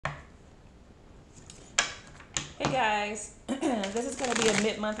guys, this is going to be a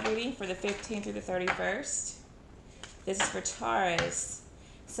mid-month reading for the 15th through the 31st. This is for Taurus,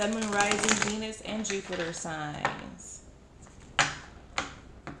 Sun, Moon, Rising, Venus, and Jupiter signs.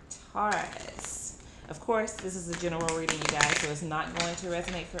 Taurus. Of course, this is a general reading, you guys, so it's not going to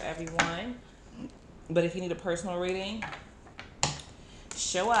resonate for everyone. But if you need a personal reading,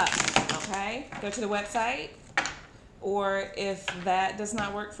 show up, okay? Go to the website. Or if that does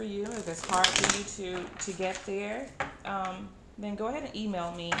not work for you, if it's hard for you to get there, then go ahead and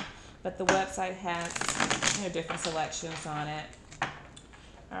email me. But the website has different selections on it.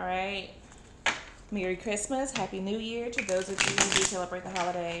 All right. Merry Christmas, Happy New Year to those of you who do celebrate the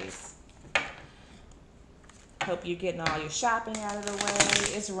holidays. Hope you're getting all your shopping out of the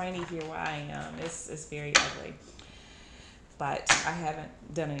way. It's rainy here where I am. It's very ugly. But I haven't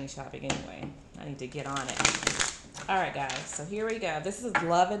done any shopping anyway. I need to get on it. All right, guys, so here we go. This is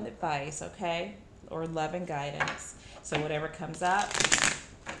love and advice, okay? Or love and guidance. So whatever comes up,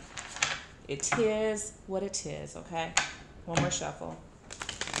 it is what it is, okay? One more shuffle.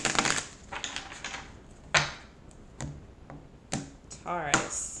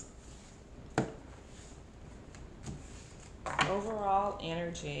 Taurus. Overall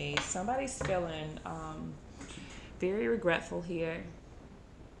energy. Somebody's feeling very regretful here.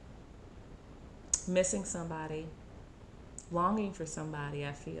 Missing somebody. Longing for somebody,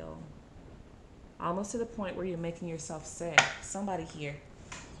 I feel. Almost to the point where you're making yourself sick. Somebody here.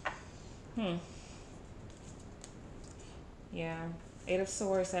 Yeah. Eight of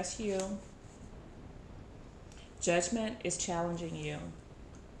Swords, that's you. Judgment is challenging you.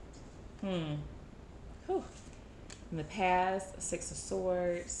 Whew. In the past, Six of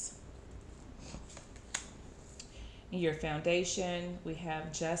Swords. In your foundation, we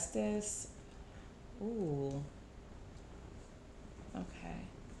have Justice. Ooh. Okay.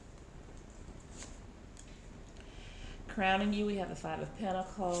 Crowning you, we have the Five of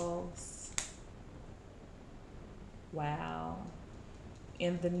Pentacles. Wow.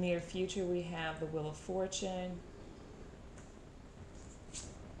 In the near future, we have the Wheel of Fortune.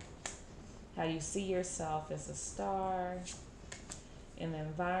 How you see yourself as a star. In the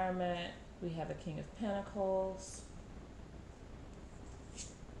environment, we have the King of Pentacles.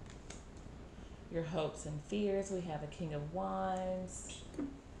 Your hopes and fears, we have a King of Wands.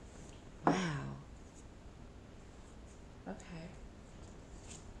 Wow. Okay.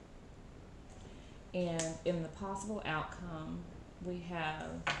 And in the possible outcome, we have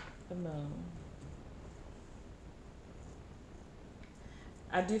the Moon.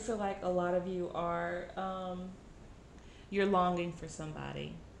 I do feel like a lot of you are, you're longing for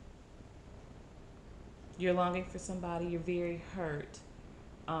somebody. You're longing for somebody. You're very hurt.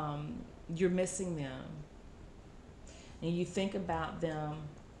 You're missing them. And you think about them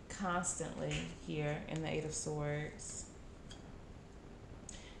constantly here in the Eight of Swords.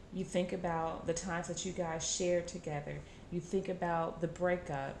 You think about the times that you guys shared together. You think about the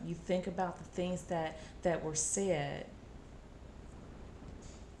breakup. You think about the things that were said.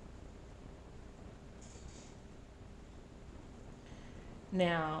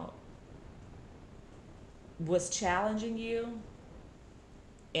 Now, what's challenging you,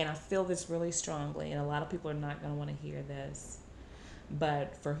 and I feel this really strongly, and a lot of people are not going to want to hear this,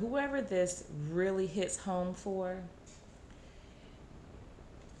 but for whoever this really hits home for,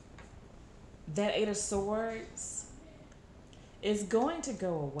 that Eight of Swords is going to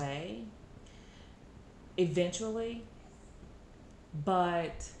go away eventually,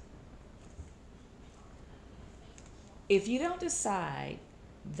 but if you don't decide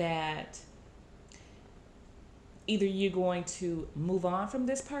that either you're going to move on from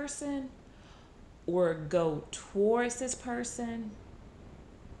this person or go towards this person,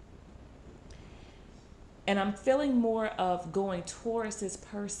 and I'm feeling more of going towards this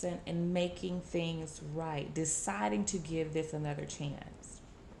person and making things right, deciding to give this another chance.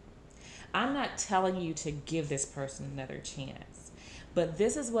 I'm not telling you to give this person another chance, but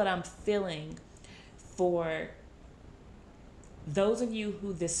this is what I'm feeling for those of you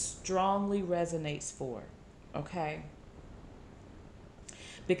who this strongly resonates for, okay?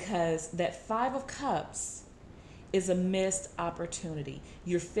 Because that Five of Cups is a missed opportunity.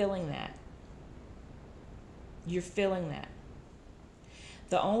 You're feeling that. You're feeling that.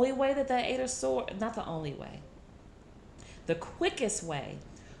 The only way that Eight of Swords, not the only way, the quickest way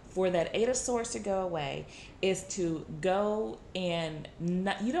for that Eight of Swords to go away is to go and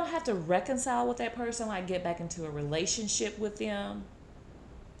you don't have to reconcile with that person, like get back into a relationship with them,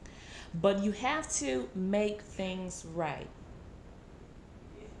 but you have to make things right.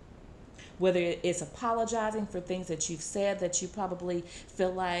 Whether it's apologizing for things that you've said that you probably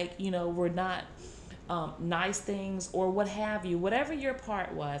feel like, were not nice things or what have you, whatever your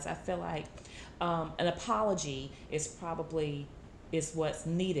part was. I feel like an apology is what's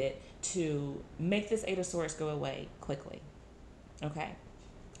needed to make this Eight of Swords go away quickly. Okay.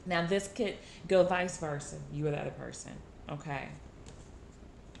 Now this could go vice versa. You are the other person. Okay.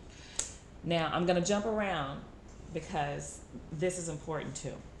 Now I'm going to jump around because this is important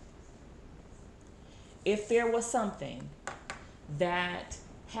too. If there was something that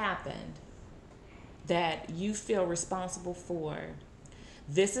happened that you feel responsible for,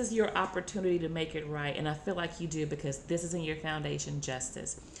 this is your opportunity to make it right. And I feel like you do, because this is in your foundation,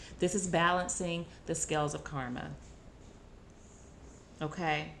 justice. This is balancing the scales of karma.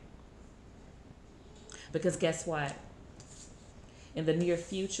 Okay? Because guess what? In the near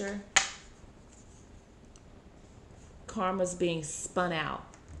future, karma's being spun out.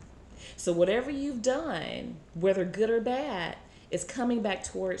 So whatever you've done, whether good or bad, is coming back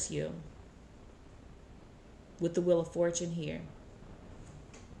towards you with the Wheel of Fortune here.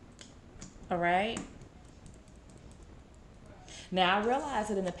 All right? Now, I realized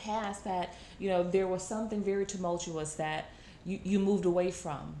that in the past that, there was something very tumultuous that you moved away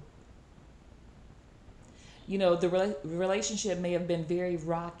from. The relationship may have been very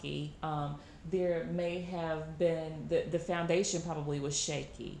rocky. There may have been, the foundation probably was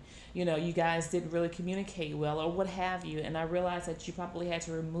shaky. You guys didn't really communicate well or what have you. And I realized that you probably had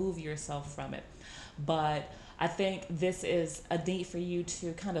to remove yourself from it. But I think this is a need for you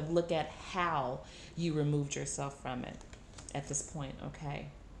to kind of look at how you removed yourself from it at this point, okay?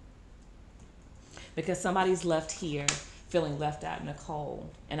 Because somebody's left here feeling left out in the cold.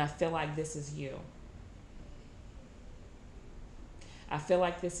 And I feel like this is you. I feel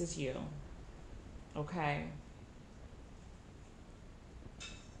like this is you. Okay?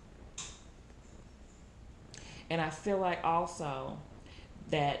 And I feel like also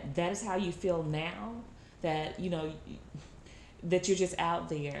that is how you feel now, that, that you're just out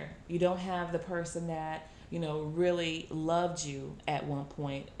there. You don't have the person that, really loved you at one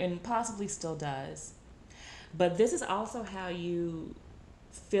point and possibly still does. But this is also how you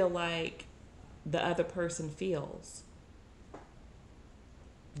feel like the other person feels.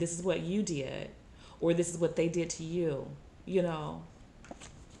 This is what you did, or this is what they did to you,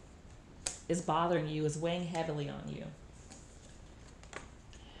 It's bothering you, it's weighing heavily on you.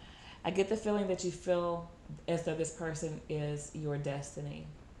 I get the feeling that you feel as though this person is your destiny.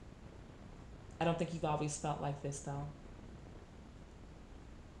 I don't think you've always felt like this, though.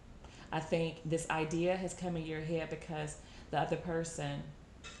 I think this idea has come in your head because the other person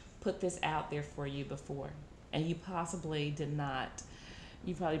put this out there for you before, and you possibly did not.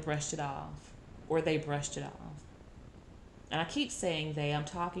 You probably brushed it off, or they brushed it off. And I keep saying they, I'm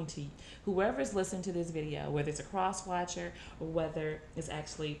talking to whoever's listening to this video, whether it's a cross watcher or whether it's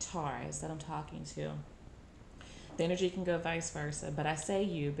actually Taurus that I'm talking to. The energy can go vice versa, but I say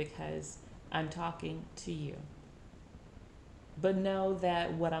you because I'm talking to you. But know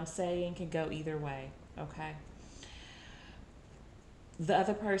that what I'm saying can go either way, okay? The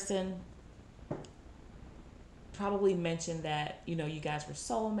other person probably mentioned that, you guys were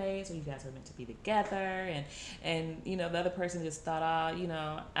soulmates, or you guys were meant to be together, and the other person just thought,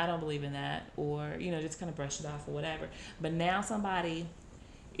 I don't believe in that, or, just kind of brushed it off or whatever. But now somebody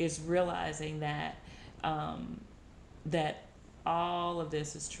is realizing that, that all of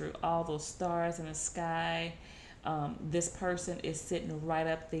this is true, all those stars in the sky. This person is sitting right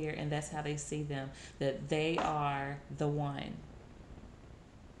up there, and that's how they see them, that they are the one.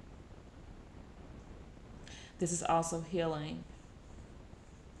 This is also healing.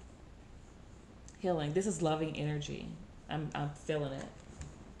 Healing. This is loving energy. I'm feeling it.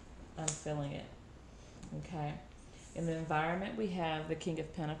 I'm feeling it. Okay. In the environment, we have the King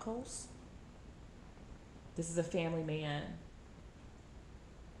of Pentacles. This is a family man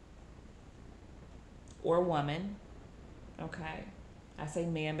or woman. Okay. I say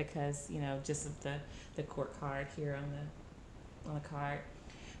man because, just of the court card here on the card.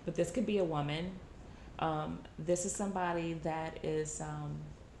 But this could be a woman. This is somebody that is,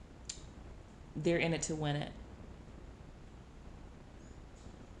 they're in it to win it.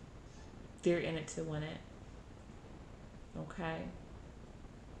 They're in it to win it. Okay.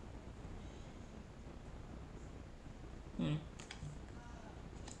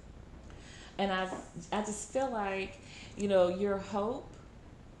 And I just feel like, your hope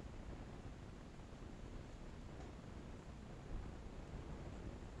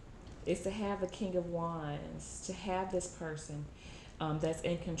is to have the King of Wands, to have this person that's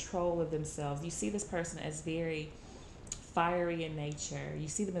in control of themselves. You see this person as very fiery in nature. You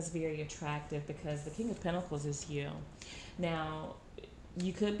see them as very attractive because the King of Pentacles is you. Now,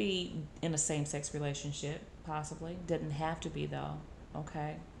 You could be in a same-sex relationship, possibly. Doesn't have to be though.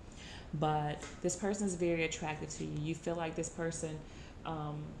 Okay. But this person is very attracted to you. You feel like this person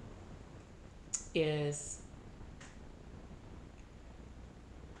um, is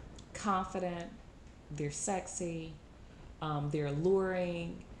confident, they're sexy, they're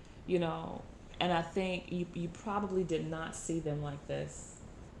alluring, you know, and I think you probably did not see them like this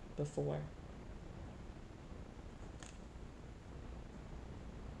before.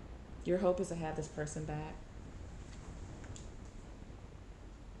 Your hope is to have this person back.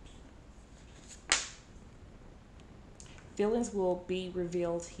 Feelings will be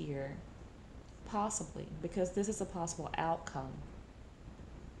revealed here, possibly, because this is a possible outcome.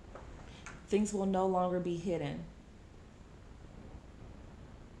 Things will no longer be hidden.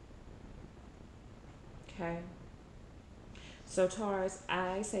 Okay? So, Taurus,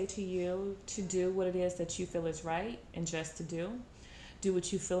 I say to you to do what it is that you feel is right and just to do. Do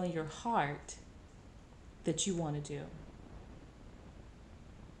what you feel in your heart that you want to do.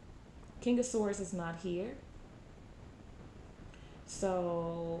 King of Swords is not here.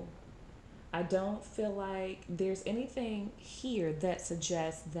 So, I don't feel like there's anything here that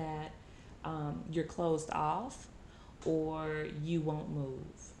suggests that you're closed off or you won't move.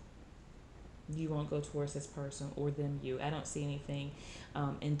 You won't go towards this person or them you. I don't see anything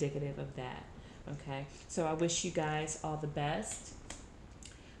indicative of that. Okay, so I wish you guys all the best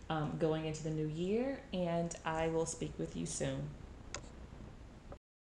going into the new year, and I will speak with you soon.